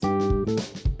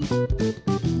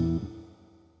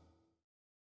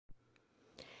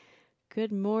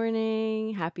Good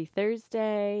morning, happy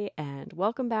Thursday, and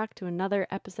welcome back to another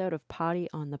episode of Potty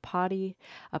on the Potty,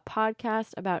 a podcast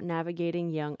about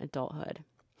navigating young adulthood.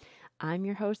 I'm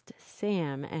your host,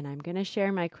 Sam, and I'm going to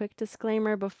share my quick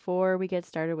disclaimer before we get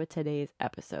started with today's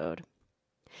episode.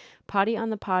 Potty on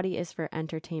the Potty is for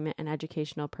entertainment and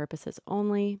educational purposes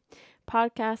only.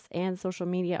 Podcasts and social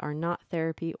media are not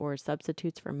therapy or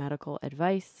substitutes for medical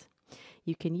advice.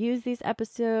 You can use these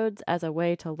episodes as a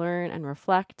way to learn and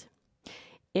reflect.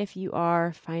 If you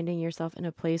are finding yourself in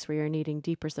a place where you're needing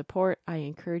deeper support, I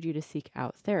encourage you to seek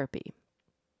out therapy.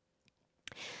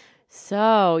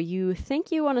 So, you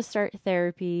think you want to start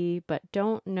therapy, but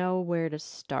don't know where to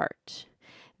start.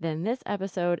 Then this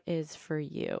episode is for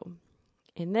you.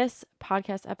 In this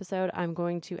podcast episode, I'm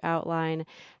going to outline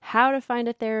how to find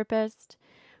a therapist,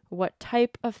 what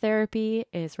type of therapy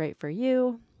is right for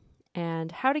you,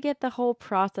 and how to get the whole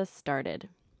process started.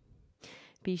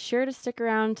 Be sure to stick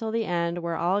around till the end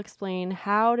where I'll explain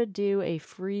how to do a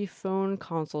free phone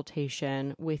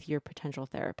consultation with your potential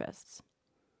therapists.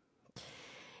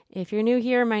 If you're new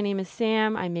here, my name is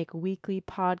Sam. I make weekly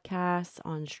podcasts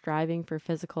on striving for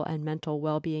physical and mental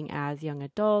well-being as young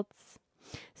adults.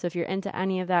 So if you're into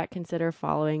any of that, consider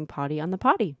following Potty on the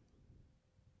Potty.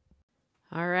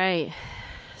 All right.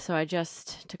 So I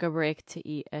just took a break to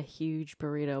eat a huge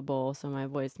burrito bowl, so my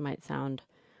voice might sound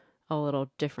a little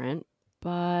different.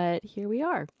 But here we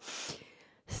are.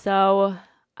 So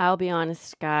I'll be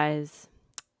honest, guys,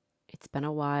 it's been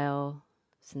a while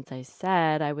since I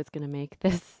said I was going to make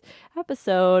this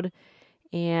episode.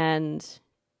 And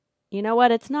you know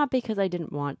what? It's not because I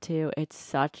didn't want to. It's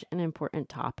such an important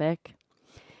topic.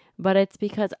 But it's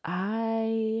because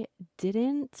I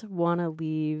didn't want to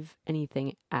leave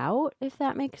anything out, if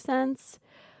that makes sense.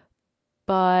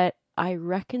 But I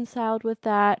reconciled with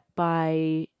that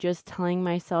by just telling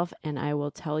myself, and I will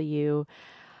tell you,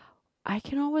 I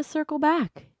can always circle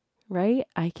back, right?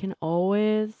 I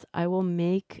will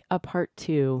make a part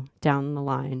 2 down the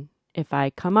line. If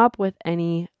I come up with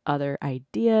any other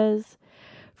ideas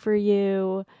for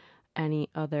you, any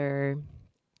other,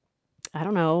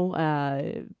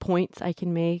 points I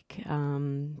can make,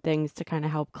 things to kind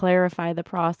of help clarify the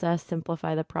process,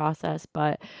 simplify the process,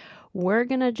 but we're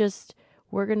going to just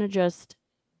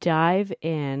dive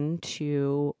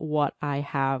into what I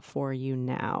have for you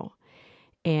now.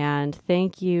 And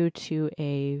thank you to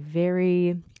a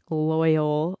very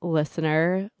loyal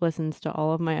listener, listens to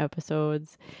all of my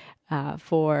episodes,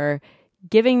 for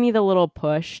giving me the little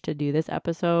push to do this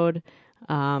episode.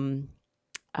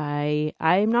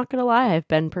 I'm not going to lie, I've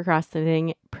been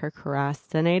procrastinating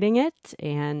it,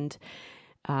 and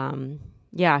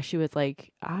she was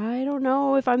like, I don't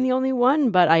know if I'm the only one,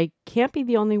 but I can't be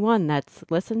the only one that's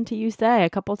listened to you say a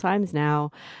couple times now,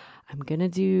 I'm going to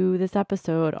do this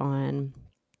episode on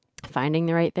finding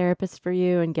the right therapist for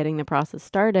you and getting the process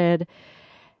started.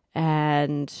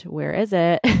 And where is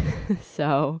it?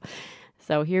 So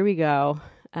here we go.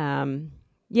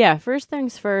 First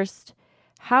things first,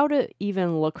 how to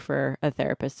even look for a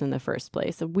therapist in the first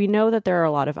place. We know that there are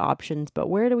a lot of options, but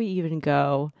where do we even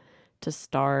go to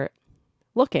start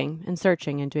looking and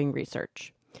searching and doing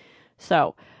research?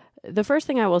 So the first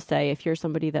thing I will say, if you're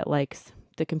somebody that likes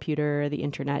the computer, the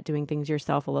internet, doing things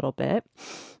yourself a little bit,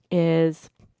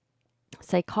 is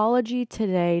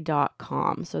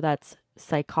psychologytoday.com. So that's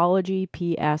psychology,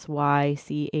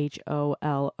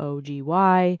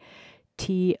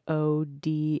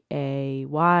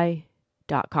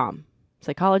 psychologytoday.com.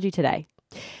 Psychology Today.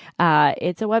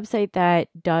 It's a website that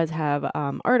does have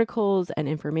articles and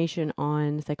information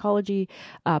on psychology,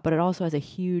 but it also has a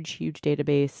huge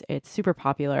database. It's super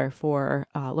popular for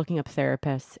looking up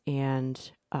therapists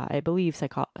and I believe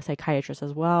psychiatrists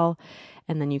as well.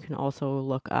 And then you can also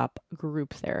look up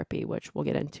group therapy, which we'll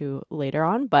get into later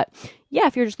on. But yeah,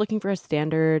 if you're just looking for a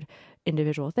standard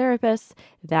individual therapist,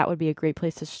 that would be a great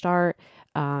place to start.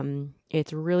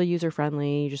 It's really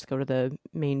user-friendly. You just go to the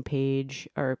main page,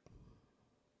 or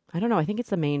I don't know, I think it's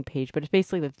the main page, but it's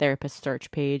basically the therapist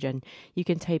search page, and you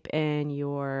can type in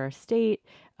your state,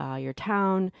 your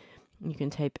town. You can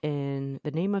type in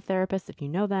the name of therapists if you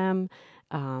know them.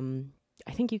 I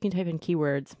think you can type in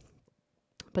keywords.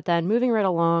 But then moving right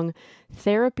along,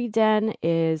 Therapy Den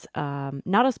is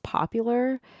not as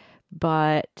popular,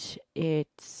 but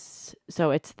it's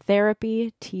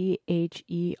therapy,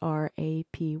 THERAPY,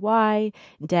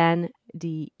 den,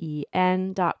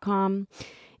 DEN.com.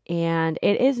 And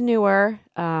it is newer.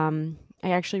 I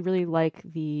actually really like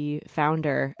the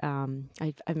founder.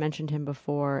 I've mentioned him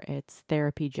before. It's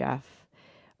Therapy Jeff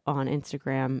on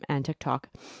Instagram and TikTok.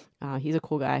 He's a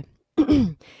cool guy.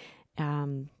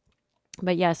 um,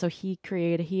 but yeah, so he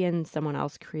and someone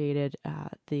else created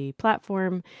the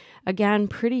platform. Again,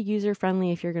 pretty user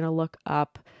friendly if you're going to look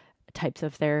up types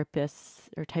of therapists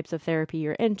or types of therapy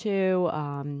you're into,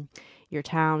 your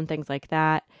town, things like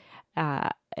that. Uh,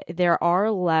 there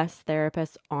are less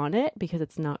therapists on it because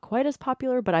it's not quite as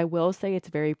popular, but I will say it's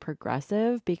very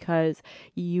progressive because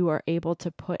you are able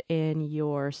to put in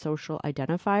your social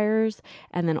identifiers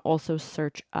and then also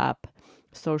search up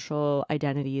social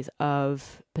identities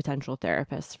of potential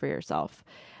therapists for yourself.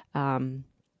 And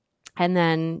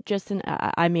then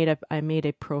I made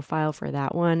a profile for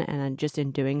that one, and then just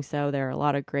in doing so, there are a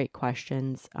lot of great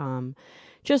questions,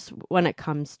 just when it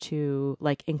comes to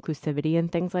like inclusivity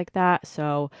and things like that.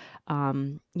 So,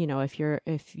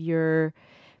 if you're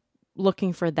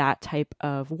looking for that type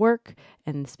of work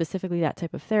and specifically that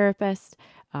type of therapist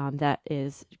that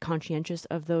is conscientious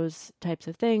of those types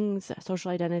of things,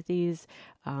 social identities,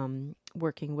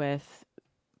 working with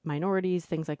minorities,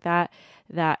 things like that,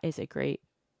 that is a great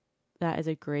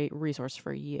resource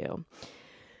for you.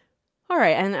 All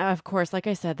right. And of course, like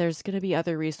I said, there's going to be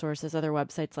other resources, other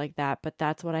websites like that, but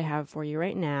that's what I have for you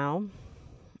right now.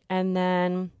 And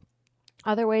then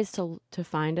other ways to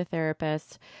find a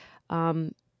therapist.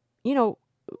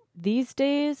 These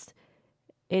days,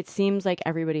 it seems like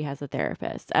everybody has a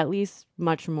therapist, at least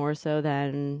much more so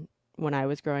than when I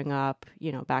was growing up,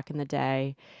 back in the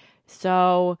day.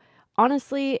 So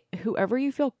honestly, whoever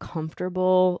you feel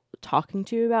comfortable talking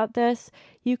to about this,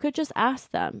 you could just ask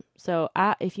them. So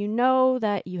if you know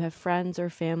that you have friends or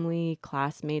family,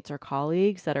 classmates, or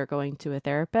colleagues that are going to a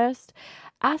therapist,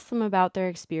 ask them about their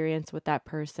experience with that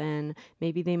person.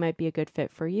 Maybe they might be a good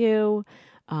fit for you.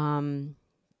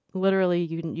 Literally,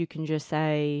 you can just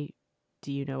say,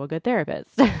 do you know a good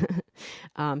therapist?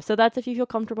 So that's if you feel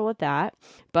comfortable with that.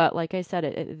 But like I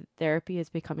said, therapy is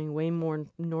becoming way more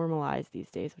normalized these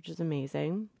days, which is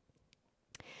amazing.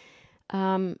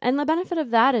 And the benefit of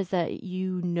that is that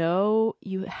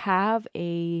you have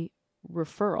a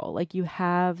referral, like you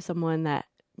have someone that,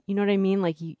 you know what I mean?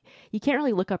 Like you can't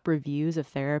really look up reviews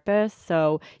of therapists.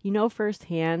 So you know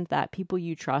firsthand that people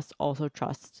you trust also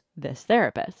trust this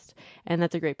therapist. And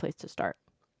that's a great place to start.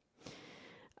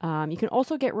 You can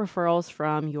also get referrals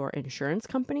from your insurance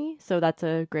company. So that's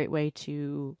a great way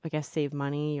to, I guess, save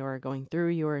money or going through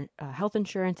your health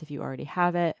insurance if you already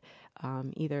have it,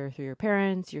 either through your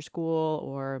parents, your school,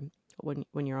 or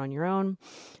when you're on your own.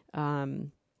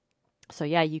 So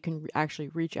yeah, you can actually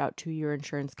reach out to your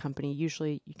insurance company.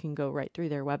 Usually you can go right through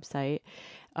their website,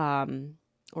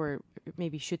 or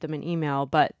maybe shoot them an email,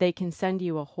 but they can send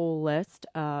you a whole list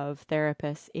of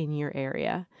therapists in your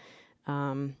area.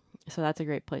 So that's a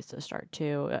great place to start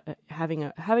too. Having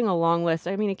a long list.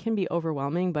 I mean, it can be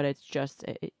overwhelming, but it's just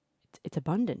it's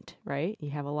abundant, right?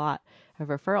 You have a lot of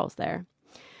referrals there.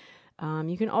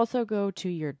 You can also go to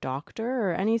your doctor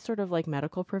or any sort of like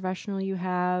medical professional you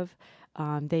have.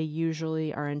 They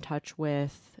usually are in touch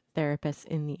with therapists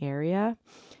in the area.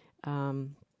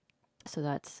 So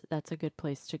that's a good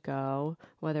place to go,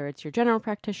 whether it's your general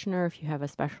practitioner, if you have a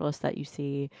specialist that you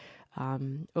see,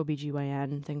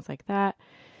 OBGYN, things like that.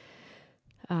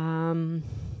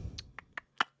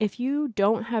 If you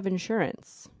don't have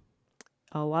insurance,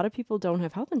 a lot of people don't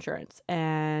have health insurance,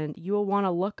 and you will want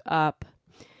to look up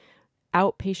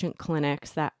outpatient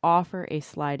clinics that offer a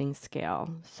sliding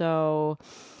scale. So,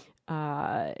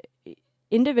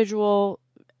 individual,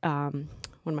 what am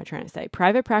I trying to say?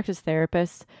 Private practice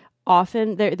therapists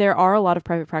often, there are a lot of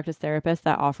private practice therapists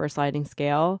that offer sliding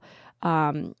scale.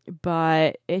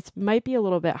 But it might be a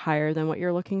little bit higher than what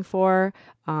you're looking for.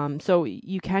 So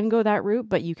you can go that route,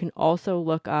 but you can also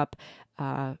look up.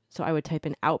 So I would type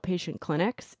in outpatient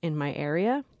clinics in my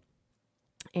area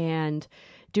and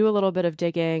do a little bit of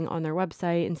digging on their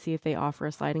website and see if they offer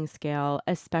a sliding scale,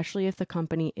 especially if the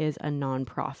company is a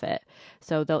nonprofit.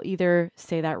 So they'll either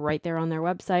say that right there on their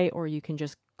website, or you can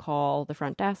just call the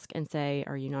front desk and say,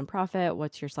 are you nonprofit?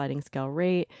 What's your sliding scale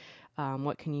rate?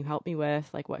 What can you help me with?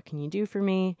 Like, what can you do for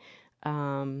me?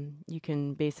 You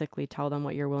can basically tell them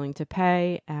what you're willing to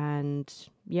pay. And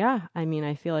yeah, I mean,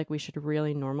 I feel like we should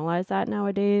really normalize that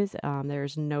nowadays.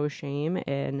 There's no shame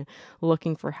in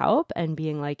looking for help and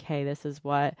being like, hey, this is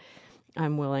what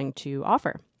I'm willing to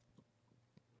offer.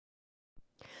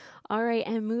 All right,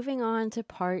 and moving on to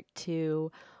part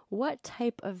 2, what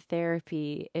type of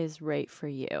therapy is right for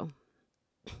you?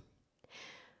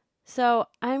 So,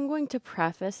 I'm going to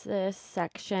preface this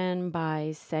section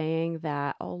by saying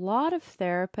that a lot of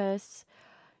therapists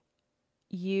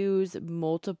use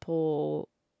multiple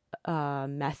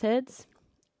methods,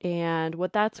 and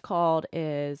what that's called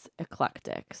is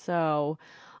eclectic. So,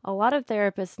 a lot of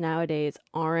therapists nowadays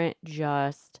aren't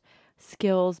just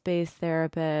skills-based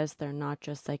therapists. They're not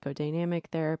just psychodynamic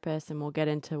therapists, and we'll get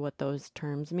into what those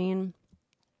terms mean.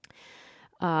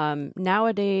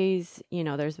 Nowadays,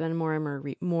 there's been more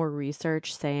and more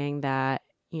research saying that,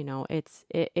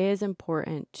 it is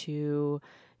important to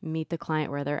meet the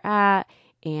client where they're at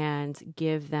and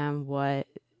give them what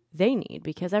they need,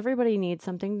 because everybody needs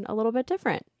something a little bit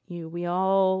different. We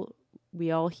all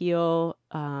heal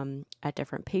at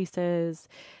different paces,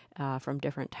 from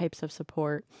different types of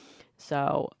support.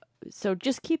 So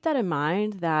just keep that in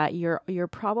mind, that you're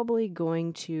probably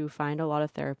going to find a lot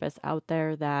of therapists out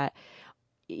there that,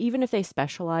 even if they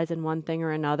specialize in one thing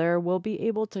or another, will be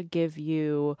able to give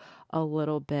you a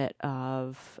little bit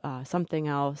of something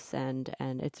else. And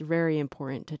it's very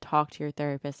important to talk to your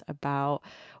therapist about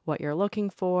what you're looking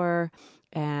for,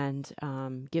 and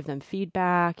give them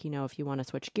feedback. If you want to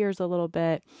switch gears a little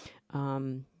bit,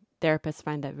 therapists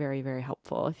find that very, very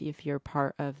helpful if you're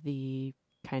part of the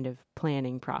kind of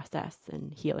planning process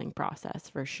and healing process,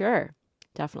 for sure.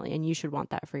 Definitely. And you should want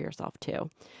that for yourself too.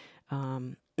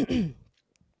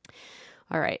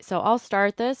 All right, so I'll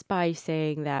start this by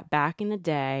saying that back in the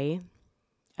day,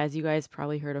 as you guys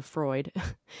probably heard of Freud,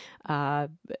 back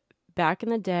in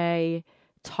the day,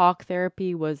 talk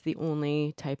therapy was the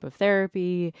only type of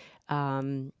therapy.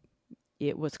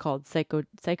 It was called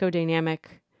psychodynamic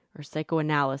or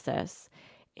psychoanalysis,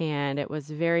 and it was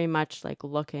very much like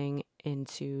looking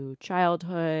into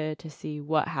childhood to see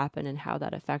what happened and how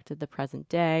that affected the present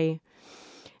day.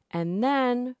 And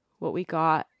then what we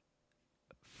got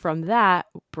from that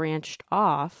branched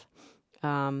off,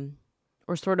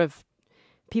 or sort of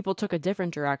people took a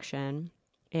different direction.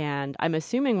 And I'm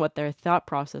assuming what their thought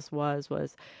process was,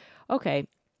 okay,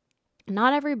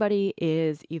 not everybody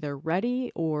is either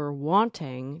ready or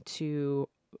wanting to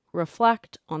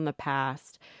reflect on the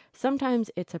past.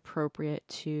 Sometimes it's appropriate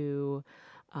to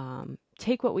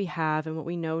take what we have and what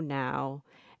we know now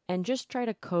and just try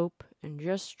to cope and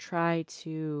just try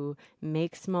to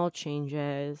make small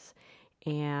changes.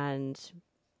 And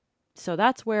so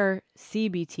that's where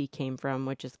CBT came from,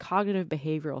 which is cognitive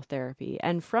behavioral therapy.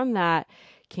 And from that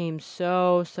came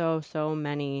so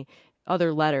many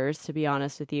other letters, to be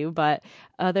honest with you, but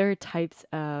other types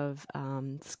of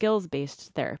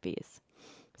skills-based therapies.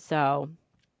 So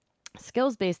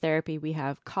skills-based therapy, we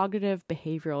have cognitive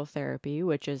behavioral therapy,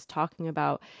 which is talking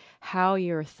about how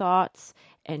your thoughts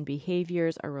and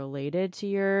behaviors are related to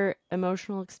your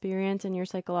emotional experience and your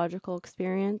psychological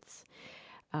experience.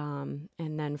 And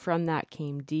then from that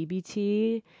came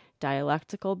DBT,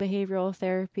 dialectical behavioral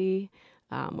therapy,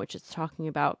 which is talking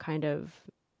about kind of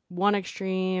one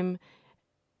extreme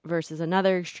versus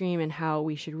another extreme and how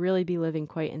we should really be living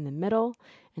quite in the middle.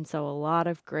 And so a lot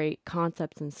of great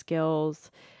concepts and skills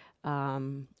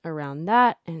around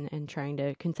that, and trying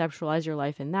to conceptualize your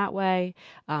life in that way.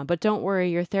 But don't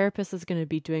worry, your therapist is going to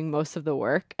be doing most of the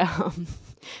work.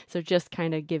 So just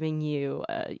kind of giving you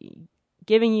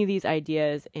these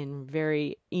ideas in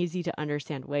very easy to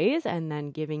understand ways, and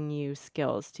then giving you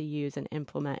skills to use and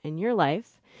implement in your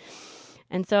life.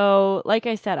 And so, like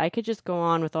I said, I could just go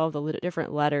on with all the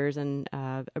different letters and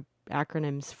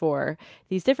acronyms for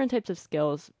these different types of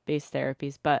skills-based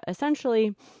therapies, but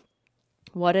essentially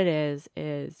what it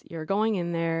is you're going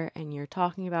in there and you're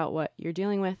talking about what you're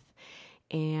dealing with,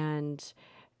 and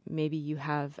maybe you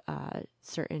have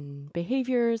certain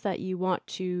behaviors that you want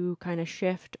to kind of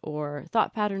shift, or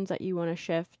thought patterns that you want to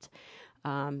shift.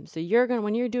 So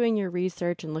when you're doing your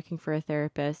research and looking for a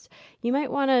therapist, you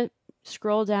might want to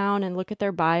scroll down and look at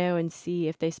their bio and see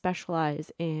if they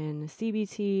specialize in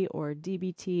CBT or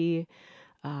DBT.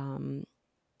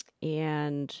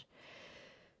 And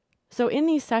so in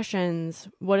these sessions,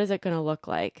 what is it going to look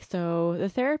like? So the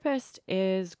therapist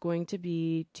is going to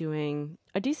be doing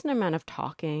a decent amount of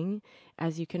talking,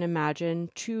 as you can imagine,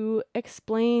 to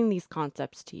explain these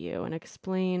concepts to you and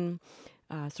explain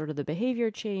sort of the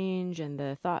behavior change and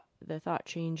the thought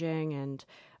changing, and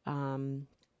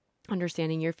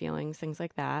understanding your feelings, things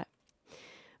like that.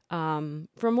 From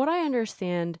what I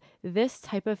understand, this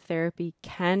type of therapy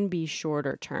can be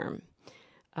shorter term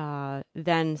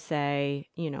than, say,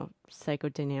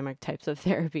 psychodynamic types of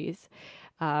therapies.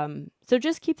 So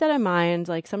just keep that in mind.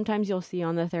 Like, sometimes you'll see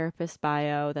on the therapist's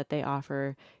bio that they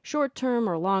offer short-term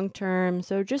or long-term.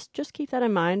 So just keep that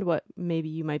in mind, what maybe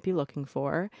you might be looking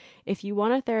for. If you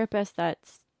want a therapist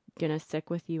that's going to stick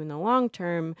with you in the long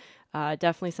term,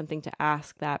 definitely something to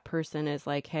ask that person is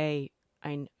like, hey,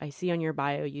 I see on your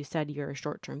bio you said you're a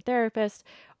short-term therapist.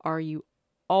 Are you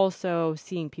also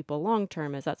seeing people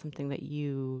long-term? Is that something that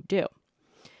you do?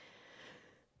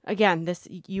 Again,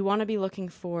 you want to be looking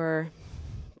for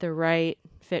the right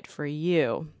fit for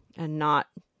you and not,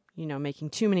 making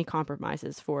too many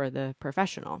compromises for the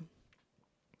professional.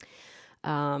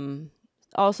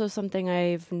 Also, something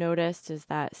I've noticed is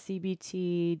that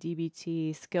CBT,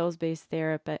 DBT, skills-based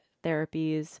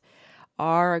therapies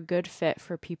are a good fit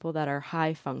for people that are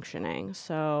high functioning.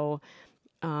 So,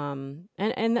 and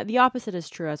the opposite is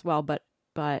true as well,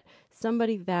 but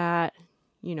somebody that,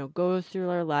 goes through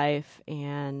their life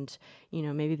and,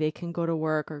 maybe they can go to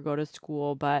work or go to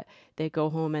school, but they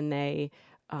go home and they,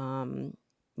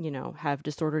 have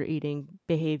disordered eating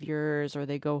behaviors, or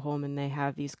they go home and they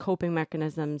have these coping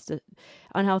mechanisms,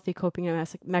 unhealthy coping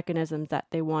mechanisms that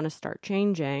they want to start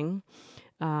changing.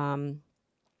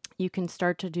 You can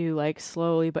start to do like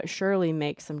slowly but surely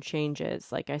make some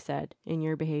changes, like I said, in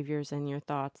your behaviors and your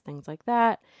thoughts, things like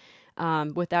that,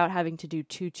 without having to do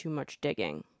too much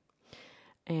digging.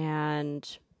 And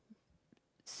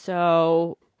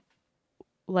so,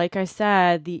 like I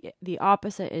said, the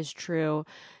opposite is true.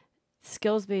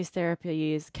 Skills-based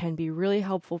therapies can be really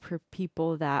helpful for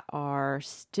people that are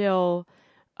still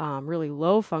really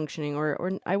low functioning,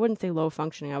 or I wouldn't say low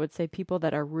functioning. I would say people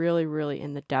that are really, really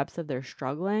in the depths of their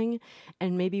struggling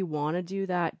and maybe want to do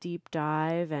that deep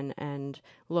dive and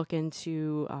look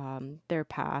into their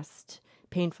past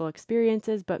painful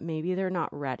experiences, but maybe they're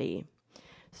not ready.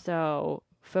 So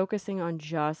focusing on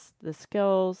just the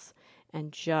skills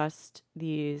and just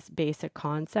these basic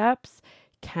concepts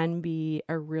can be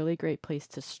a really great place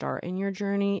to start in your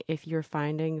journey if you're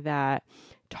finding that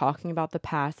talking about the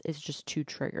past is just too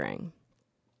triggering.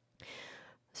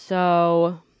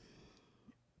 So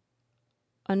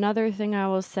another thing I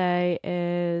will say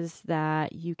is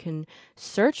that you can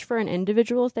search for an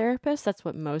individual therapist. That's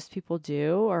what most people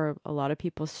do, or a lot of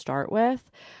people start with,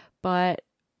 but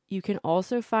you can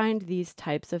also find these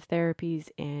types of therapies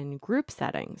in group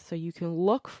settings. So you can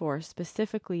look for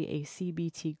specifically a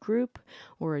CBT group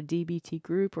or a DBT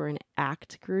group or an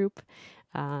ACT group.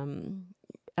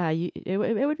 It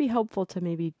would be helpful to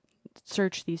maybe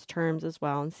search these terms as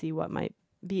well and see what might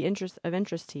be of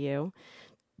interest to you.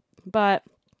 But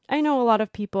I know a lot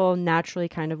of people naturally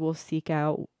kind of will seek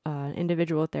out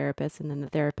individual therapists, and then the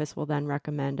therapist will then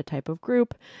recommend a type of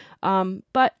group.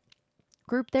 But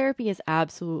group therapy is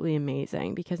absolutely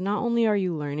amazing because not only are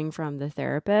you learning from the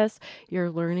therapist, you're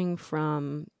learning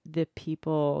from the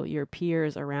people, your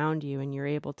peers around you, and you're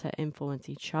able to influence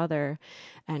each other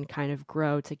and kind of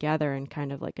grow together in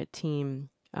kind of like a team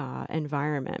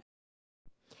environment.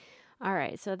 All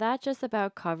right, so that just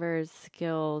about covers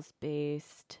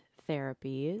skills-based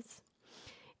therapies.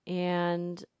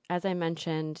 And as I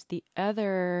mentioned, the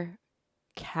other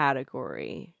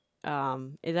category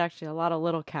is actually a lot of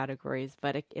little categories,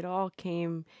 but it all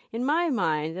came, in my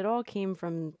mind, it all came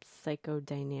from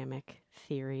psychodynamic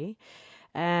theory.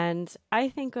 And I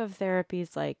think of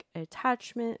therapies like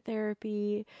attachment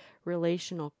therapy,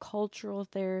 relational cultural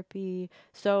therapy.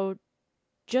 So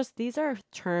just these are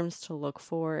terms to look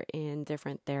for in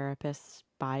different therapists'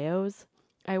 bios,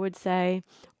 I would say,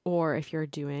 or if you're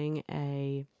doing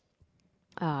a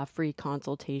free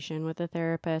consultation with a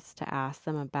therapist to ask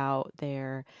them about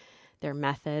their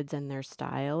methods and their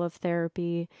style of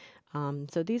therapy.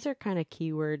 So these are kind of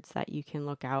keywords that you can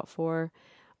look out for.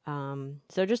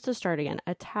 So just to start again,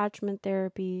 attachment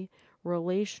therapy,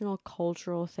 relational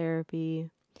cultural therapy,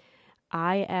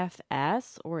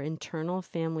 IFS or internal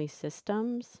family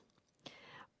systems,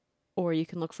 or you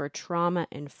can look for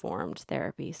trauma-informed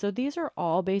therapy. So these are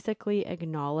all basically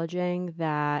acknowledging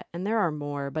that, and there are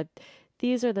more, but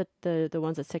these are the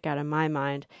ones that stick out in my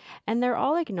mind. And they're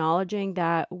all acknowledging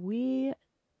that we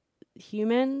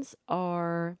humans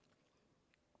are,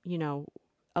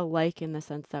 alike in the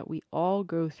sense that we all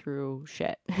go through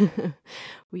shit.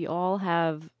 We all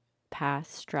have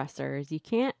past stressors. You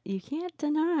can't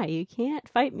deny, you can't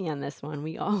fight me on this one.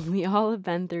 We all have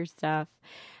been through stuff.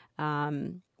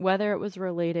 Whether it was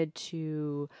related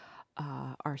to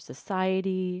our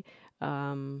society,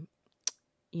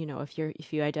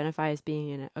 if you identify as being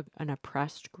in an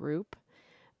oppressed group,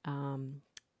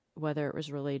 whether it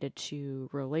was related to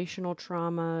relational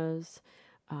traumas,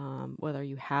 whether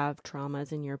you have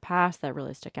traumas in your past that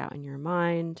really stick out in your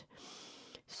mind.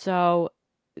 So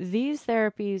these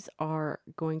therapies are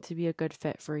going to be a good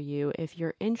fit for you if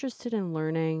you're interested in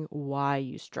learning why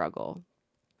you struggle.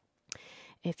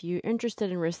 If you're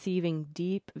interested in receiving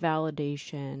deep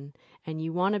validation and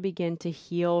you want to begin to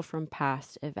heal from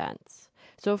past events.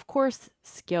 So, of course,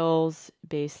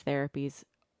 skills-based therapies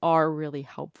are really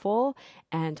helpful,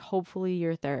 and hopefully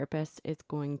your therapist is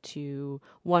going to,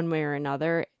 one way or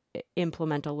another,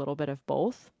 implement a little bit of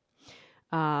both.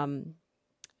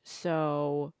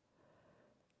 So,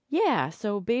 Yeah,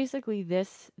 so basically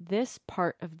this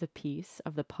part of the piece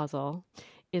of the puzzle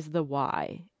is the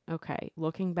why. Okay,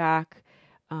 looking back,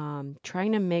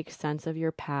 trying to make sense of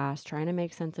your past, trying to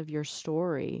make sense of your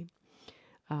story.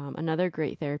 Another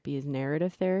great therapy is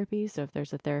narrative therapy. So if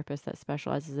there's a therapist that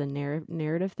specializes in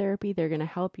narrative therapy, they're going to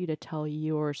help you to tell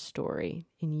your story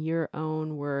in your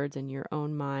own words, in your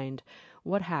own mind.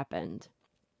 What happened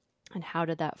and how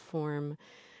did that form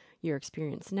your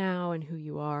experience now and who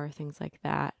you are, things like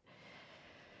that.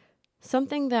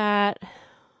 Something that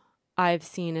I've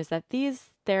seen is that these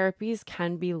therapies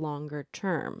can be longer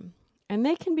term and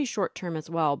they can be short term as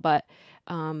well, but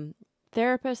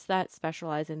therapists that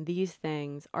specialize in these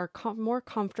things are more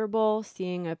comfortable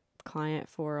seeing a client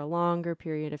for a longer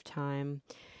period of time.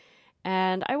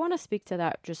 And I want to speak to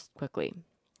that just quickly.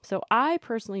 So I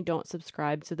personally don't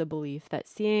subscribe to the belief that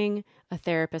seeing a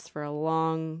therapist for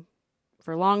long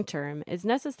term is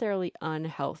necessarily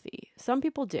unhealthy. Some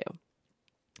people do.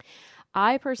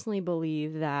 I personally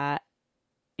believe that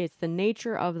it's the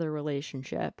nature of the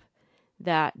relationship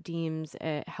that deems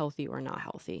it healthy or not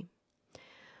healthy.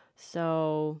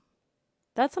 So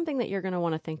that's something that you're going to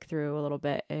want to think through a little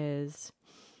bit is,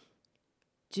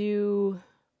 do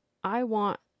I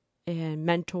want a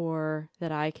mentor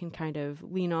that I can kind of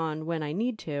lean on when I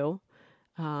need to?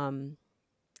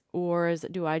 Or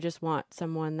do I just want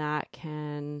someone that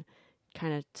can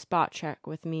kind of spot check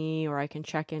with me or I can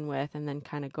check in with and then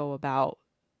kind of go about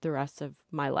the rest of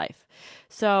my life?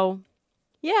 So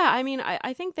yeah, I mean,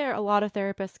 I think a lot of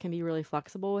therapists can be really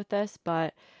flexible with this,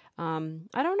 but I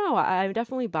don't know. I'm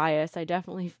definitely biased. I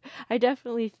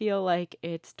definitely feel like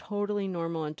it's totally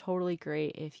normal and totally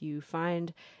great if you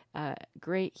find a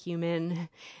great human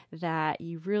that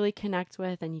you really connect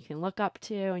with and you can look up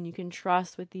to and you can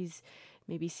trust with these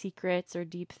maybe secrets or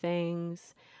deep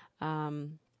things,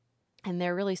 and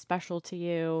they're really special to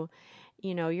you.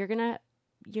 You know, you're gonna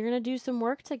do some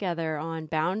work together on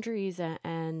boundaries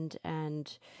and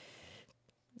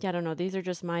yeah, I don't know. These are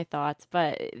just my thoughts,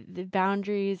 but the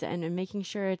boundaries and making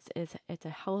sure it's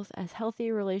as healthy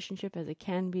a relationship as it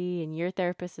can be. And your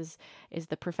therapist is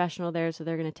the professional there, so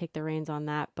they're going to take the reins on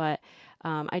that. But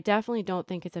I definitely don't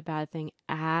think it's a bad thing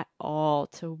at all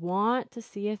to want to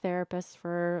see a therapist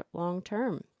for long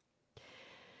term.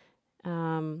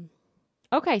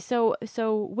 Okay, so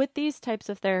with these types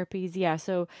of therapies, yeah,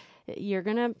 so you're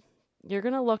gonna you're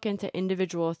gonna look into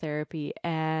individual therapy,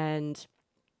 and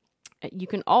you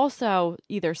can also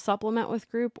either supplement with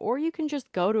group, or you can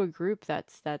just go to a group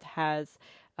that has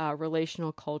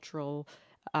relational cultural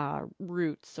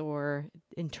roots or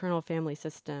internal family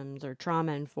systems or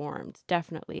trauma informed,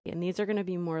 definitely. And these are going to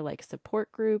be more like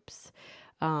support groups,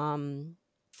 um,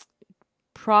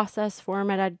 process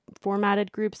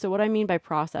formatted groups. So what I mean by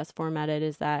process formatted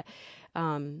is that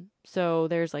so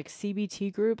there's like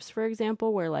CBT groups, for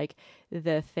example, where like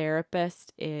the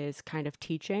therapist is kind of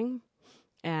teaching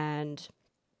and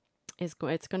it's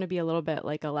going to be a little bit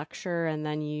like a lecture, and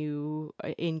then you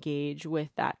engage with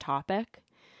that topic,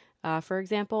 for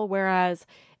example, whereas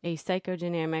a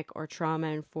psychodynamic or trauma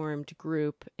informed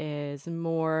group is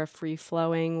more free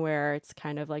flowing, where it's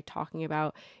kind of like talking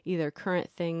about either current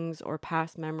things or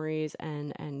past memories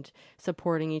and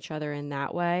supporting each other in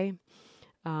that way.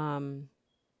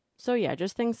 So yeah,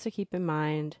 just things to keep in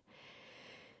mind.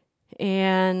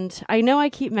 And I know I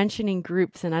keep mentioning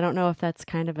groups, and I don't know if that's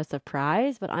kind of a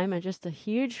surprise, but I'm just a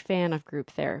huge fan of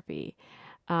group therapy.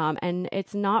 And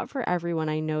it's not for everyone,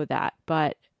 I know that,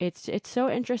 but it's so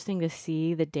interesting to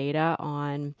see the data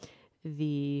on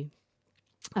the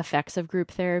effects of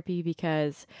group therapy,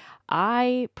 because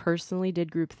I personally did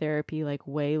group therapy like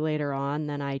way later on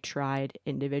than I tried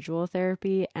individual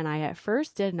therapy, and I at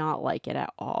first did not like it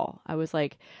at all. I was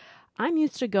like, I'm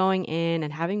used to going in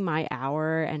and having my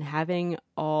hour and having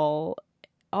all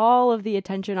of the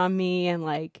attention on me, and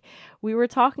like we were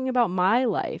talking about my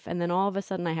life, and then all of a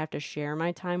sudden I have to share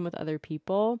my time with other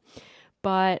people.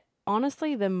 But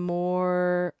honestly, the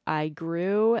more I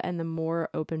grew and the more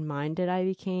open-minded I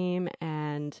became,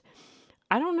 and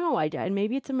I don't know, and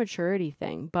maybe it's a maturity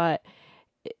thing, but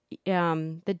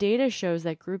the data shows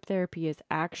that group therapy is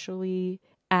actually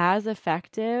as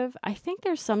effective. I think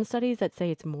there's some studies that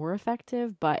say it's more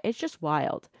effective, but it's just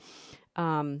wild.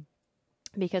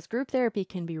 Because group therapy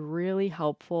can be really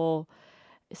helpful,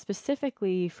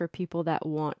 specifically for people that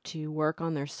want to work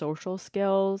on their social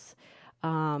skills,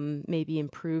 maybe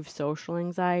improve social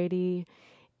anxiety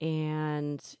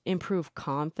and improve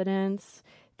confidence,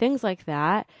 things like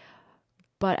that.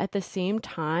 But at the same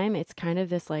time, it's kind of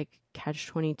this like catch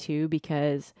 22,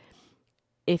 because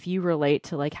if you relate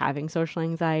to like having social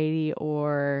anxiety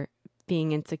or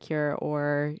being insecure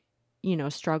or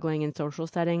struggling in social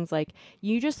settings, like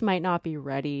you just might not be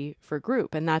ready for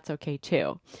group, and that's okay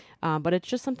too. But it's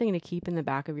just something to keep in the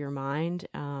back of your mind.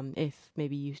 If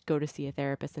maybe you go to see a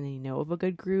therapist and they know of a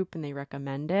good group and they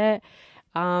recommend it,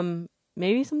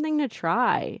 maybe something to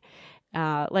try.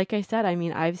 Like I said, I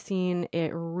mean, I've seen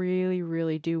it really,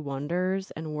 really do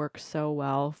wonders and work so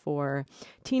well for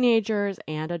teenagers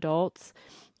and adults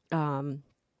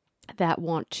that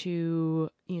want to,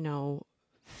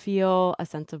 feel a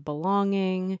sense of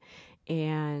belonging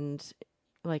and,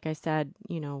 like I said,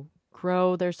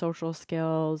 grow their social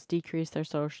skills, decrease their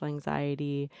social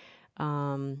anxiety.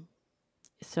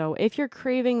 So if you're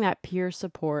craving that peer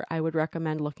support, I would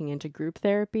recommend looking into group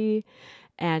therapy.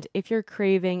 And if you're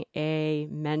craving a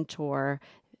mentor,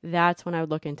 that's when I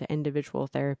would look into individual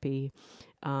therapy.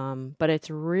 But it's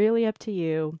really up to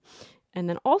you. And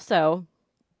then also,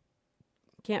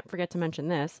 can't forget to mention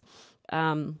this,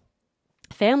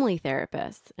 family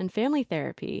therapists and family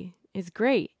therapy is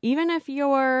great. Even if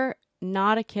you're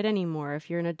not a kid anymore, if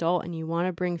you're an adult and you want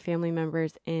to bring family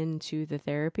members into the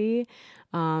therapy,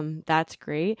 that's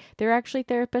great. There are actually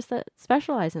therapists that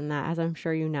specialize in that, as I'm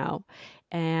sure you know,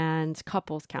 and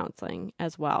couples counseling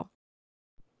as well.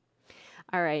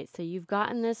 All right, so you've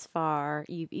gotten this far.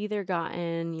 You've either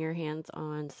gotten your hands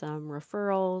on some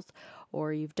referrals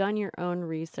or you've done your own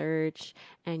research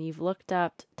and you've looked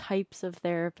up types of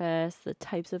therapists, the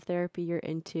types of therapy you're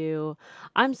into.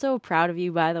 I'm so proud of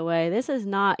you, by the way. This is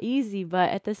not easy, but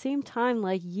at the same time,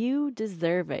 like, you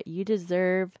deserve it. You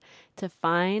deserve to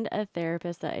find a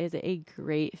therapist that is a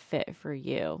great fit for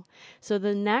you. So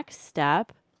the next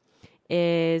step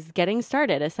is getting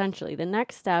started, essentially. The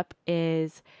next step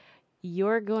is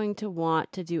you're going to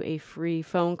want to do a free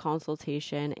phone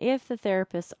consultation if the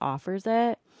therapist offers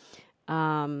it.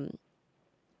 And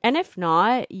if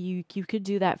not, you could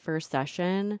do that first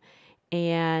session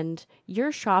and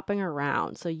you're shopping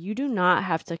around. So you do not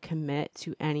have to commit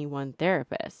to any one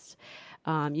therapist.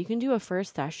 You can do a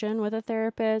first session with a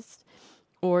therapist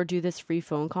or do this free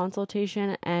phone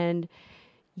consultation, and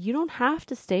you don't have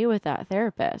to stay with that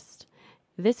therapist.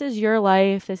 This is your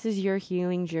life. This is your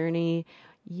healing journey.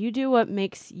 You do what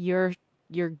makes your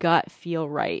gut feel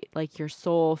right, like your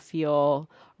soul feel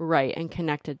right and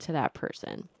connected to that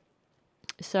person.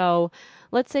 So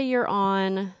let's say you're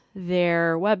on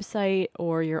their website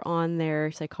or you're on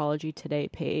their Psychology Today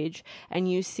page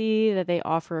and you see that they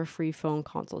offer a free phone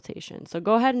consultation. So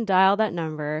go ahead and dial that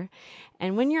number.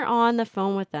 And when you're on the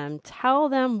phone with them, tell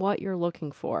them what you're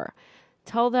looking for.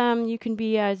 Tell them you can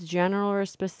be as general or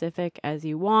specific as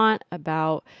you want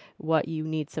about what you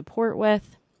need support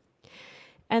with.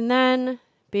 And then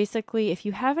basically, if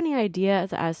you have any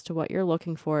ideas as to what you're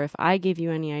looking for, if I give you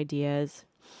any ideas,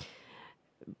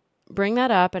 bring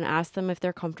that up and ask them if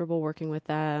they're comfortable working with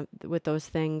those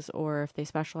things or if they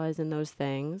specialize in those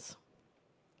things.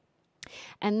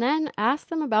 And then ask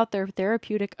them about their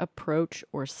therapeutic approach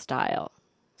or style.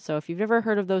 So if you've never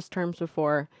heard of those terms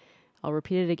before, I'll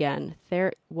repeat it again.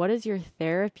 What is your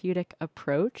therapeutic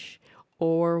approach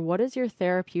or what is your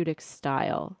therapeutic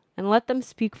style? And let them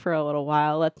speak for a little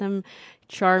while. Let them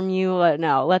charm you.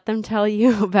 Let them tell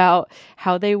you about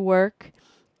how they work.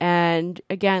 And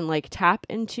again, like, tap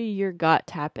into your gut,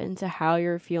 tap into how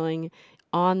you're feeling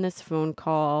on this phone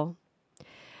call.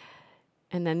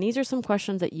 And then these are some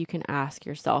questions that you can ask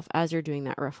yourself as you're doing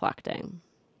that reflecting.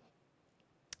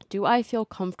 Do I feel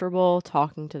comfortable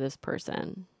talking to this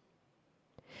person?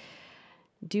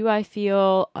 Do I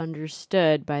feel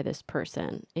understood by this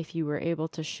person? If you were able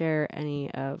to share any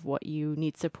of what you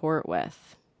need support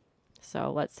with.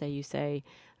 So let's say you say,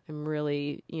 I'm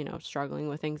really, struggling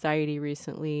with anxiety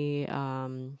recently,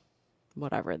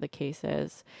 whatever the case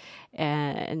is,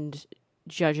 and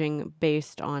judging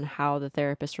based on how the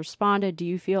therapist responded, do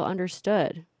you feel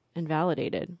understood and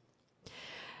validated?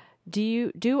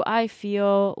 Do I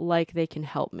feel like they can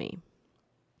help me?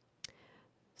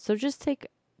 So just take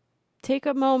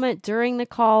a moment during the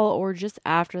call or just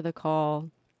after the call,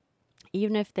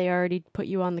 even if they already put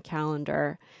you on the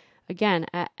calendar. Again,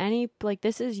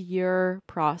 this is your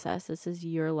process. This is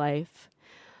your life.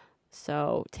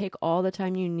 So take all the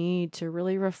time you need to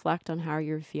really reflect on how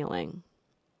you're feeling.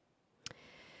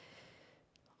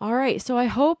 All right. So I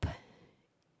hope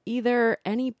either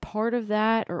any part of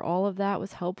that or all of that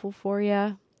was helpful for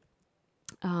you.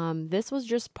 This was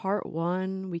just part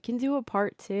 1. We can do a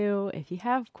part 2 if you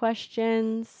have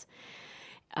questions.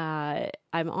 I'm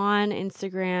on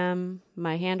Instagram.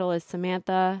 My handle is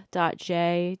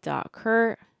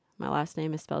samantha.j.curt. My last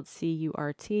name is spelled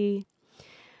C-U-R-T.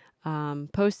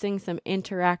 Posting some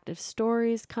interactive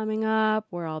stories coming up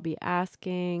where I'll be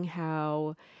asking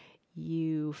how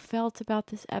you felt about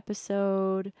this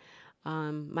episode.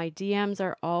 My DMs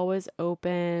are always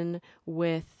open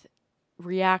with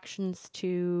reactions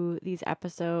to these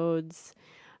episodes.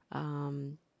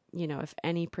 If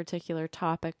any particular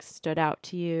topic stood out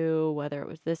to you, whether it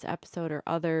was this episode or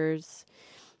others,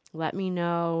 let me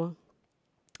know.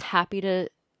 Happy to,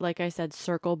 like I said,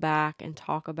 circle back and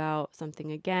talk about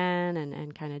something again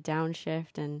and kind of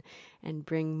downshift and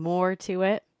bring more to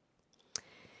it.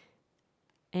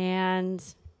 And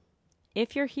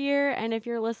if you're here and if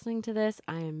you're listening to this,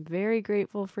 I am very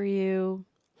grateful for you.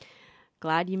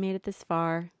 Glad you made it this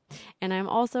far. And I'm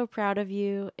also proud of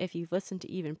you if you've listened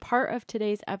to even part of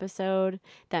today's episode.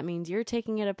 That means you're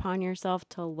taking it upon yourself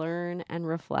to learn and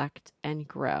reflect and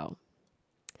grow.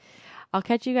 I'll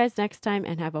catch you guys next time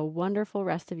and have a wonderful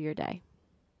rest of your day.